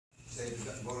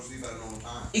Go to sleep at a normal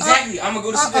time. Exactly. I'm gonna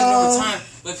go to sleep at a normal time,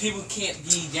 but people can't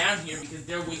be down here because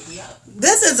they're waking me up.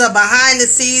 This is a behind the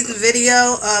scenes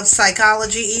video of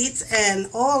Psychology Eats and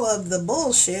all of the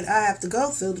bullshit I have to go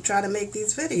through to try to make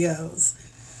these videos.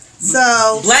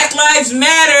 So Black Lives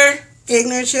Matter.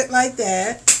 Ignorant shit like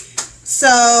that.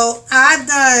 So I've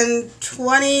done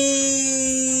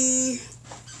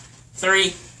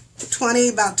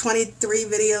 23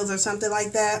 videos or something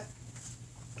like that.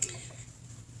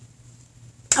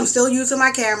 I'm still using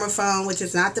my camera phone, which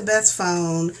is not the best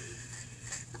phone.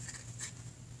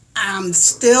 I'm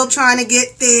still trying to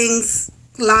get things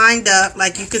lined up.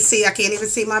 Like you can see, I can't even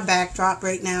see my backdrop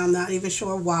right now. I'm not even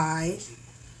sure why.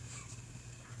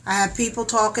 I have people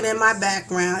talking in my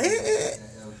background.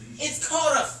 It's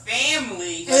called a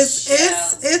family. It's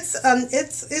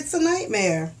a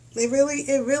nightmare. It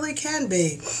really can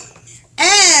be.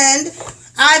 And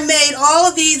I made all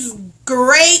of these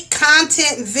great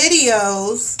content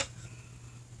videos.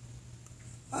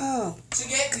 Oh. To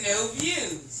get no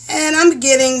views. And I'm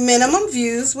getting minimum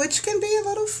views, which can be a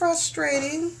little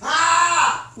frustrating.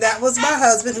 Ah! That was my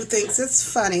husband who thinks it's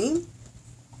funny.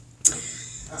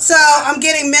 So I'm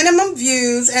getting minimum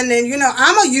views, and then, you know,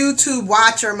 I'm a YouTube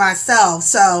watcher myself,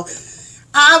 so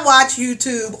I watch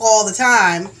YouTube all the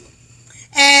time.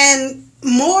 And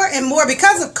more,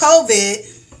 because of COVID,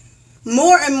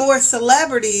 more and more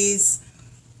celebrities,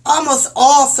 almost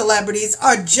all celebrities,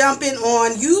 are jumping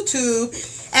on YouTube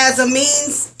as a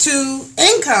means to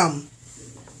income.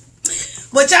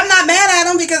 Which I'm not mad at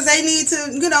them because they need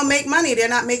to, you know, make money. They're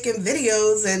not making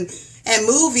videos and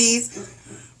movies.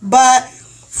 But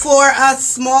for us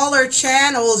smaller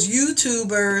channels,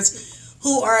 YouTubers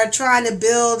who are trying to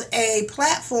build a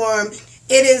platform,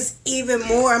 it is even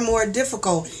more and more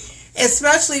difficult.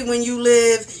 Especially when you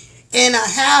live in a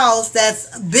house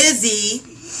that's busy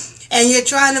and you're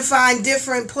trying to find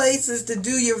different places to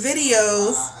do your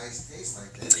videos.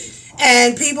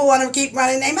 And people want to keep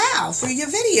running their mouth through your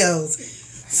videos.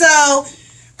 So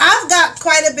I've got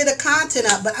quite a bit of content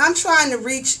up, but I'm trying to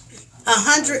reach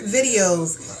 100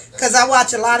 videos because I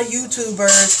watch a lot of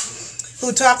YouTubers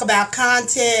who talk about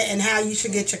content and how you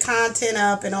should get your content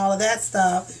up and all of that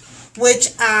stuff,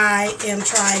 which I am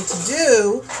trying to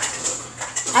do.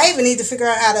 I even need to figure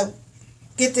out how to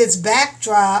get this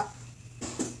backdrop.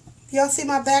 Y'all see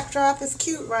my backdrop? It's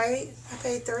cute, right? I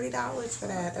paid $30 for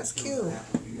that. That's cute.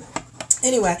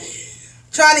 Anyway,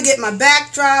 trying to get my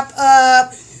backdrop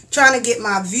up, trying to get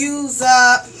my views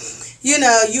up. You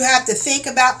know, you have to think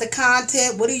about the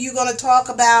content. What are you going to talk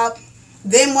about?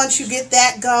 Then once you get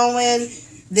that going,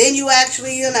 then you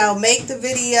actually, you know, make the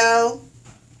video.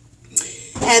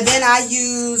 And then I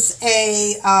use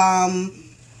a,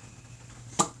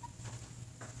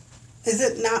 is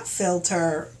it not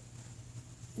filter?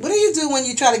 What do you do when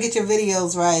you try to get your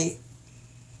videos right?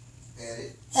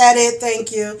 Edit,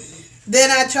 thank you.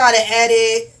 Then I try to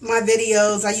edit my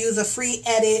videos. I use a free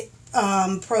edit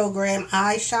program,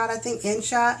 iShot, I think,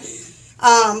 InShot.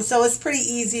 So it's pretty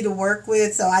easy to work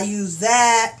with, so I use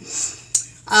that.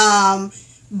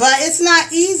 But it's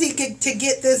not easy to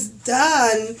get this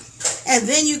done, and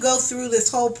then you go through this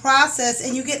whole process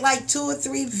and you get like 2 or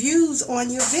 3 views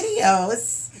on your video.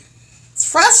 It's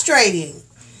frustrating.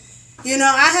 You know,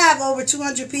 I have over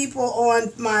 200 people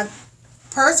on my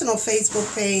personal Facebook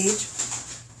page.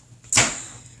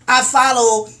 I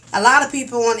follow a lot of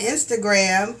people on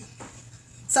Instagram.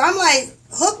 So I'm like,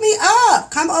 hook me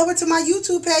up. Come over to my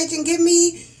YouTube page and give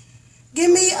me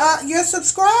your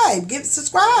subscribe.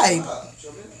 Subscribe.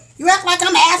 You act like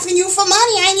I'm asking you for money.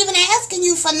 I ain't even asking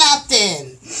you for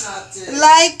nothing.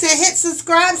 Like to hit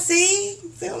subscribe, see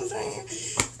what I'm saying?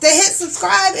 To hit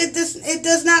subscribe, it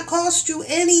does not cost you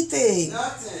anything.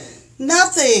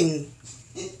 Nothing.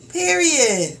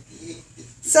 Period.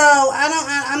 So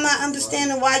I'm not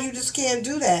understanding why you just can't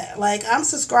do that. Like, I'm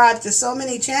subscribed to so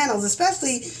many channels,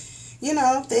 especially, you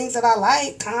know, things that I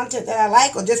like, content that I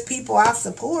like, or just people I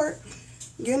support.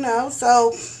 You know,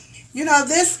 so, you know,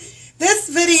 this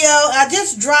video, I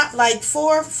just dropped like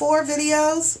four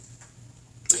videos.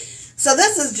 So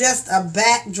this is just a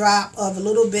backdrop of a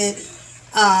little bit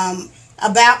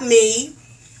about me.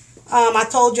 I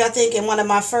told you, I think, in one of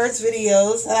my first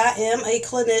videos that I am a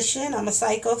clinician. I'm a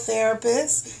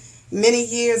psychotherapist. Many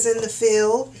years in the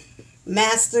field.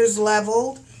 Master's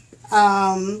leveled.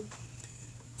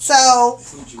 So,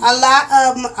 a lot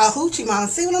of a hoochie mama.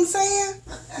 See what I'm saying?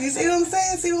 You see what I'm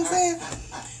saying? See what I'm saying?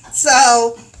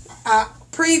 So,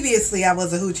 previously I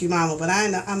was a hoochie mama, but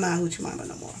I'm not a hoochie mama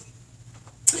no more.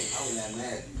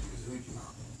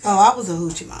 Oh, I was a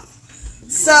hoochie mama.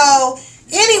 So,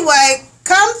 anyway,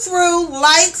 come through,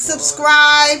 like,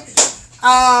 subscribe,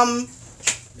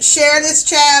 share this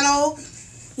channel.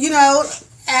 You know,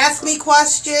 ask me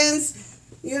questions.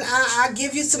 You know, I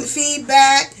give you some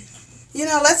feedback. You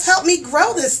know, let's help me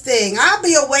grow this thing. I'll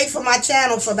be away from my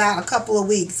channel for about a couple of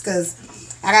weeks because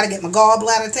I got to get my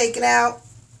gallbladder taken out.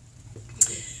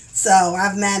 So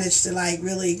I've managed to like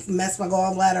really mess my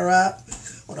gallbladder up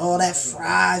with all that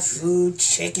fried food,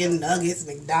 chicken nuggets,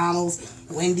 McDonald's,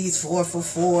 Wendy's 4 for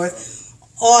 $4,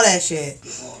 all that shit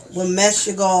will mess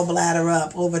your gallbladder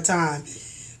up over time.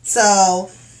 So,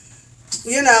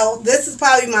 you know, this is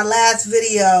probably my last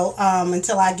video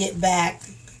until I get back.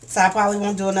 So I probably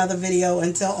won't do another video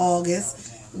until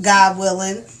August, God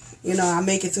willing. You know, I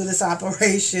make it through this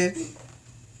operation.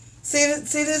 See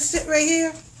this shit right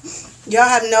here? Y'all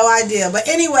have no idea. But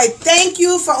anyway, thank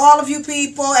you for all of you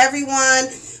people, everyone,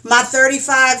 my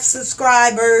 35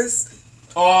 subscribers.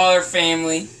 All our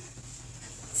family.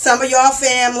 Some of y'all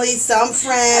family, some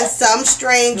friends, some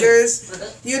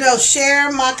strangers. You know,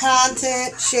 share my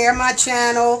content, share my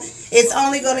channel. It's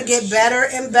only going to get better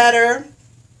and better.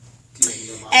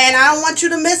 And I don't want you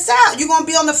to miss out. You're going to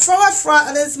be on the forefront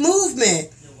of this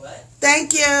movement.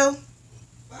 Thank you.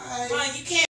 Bye. Fine, you can't.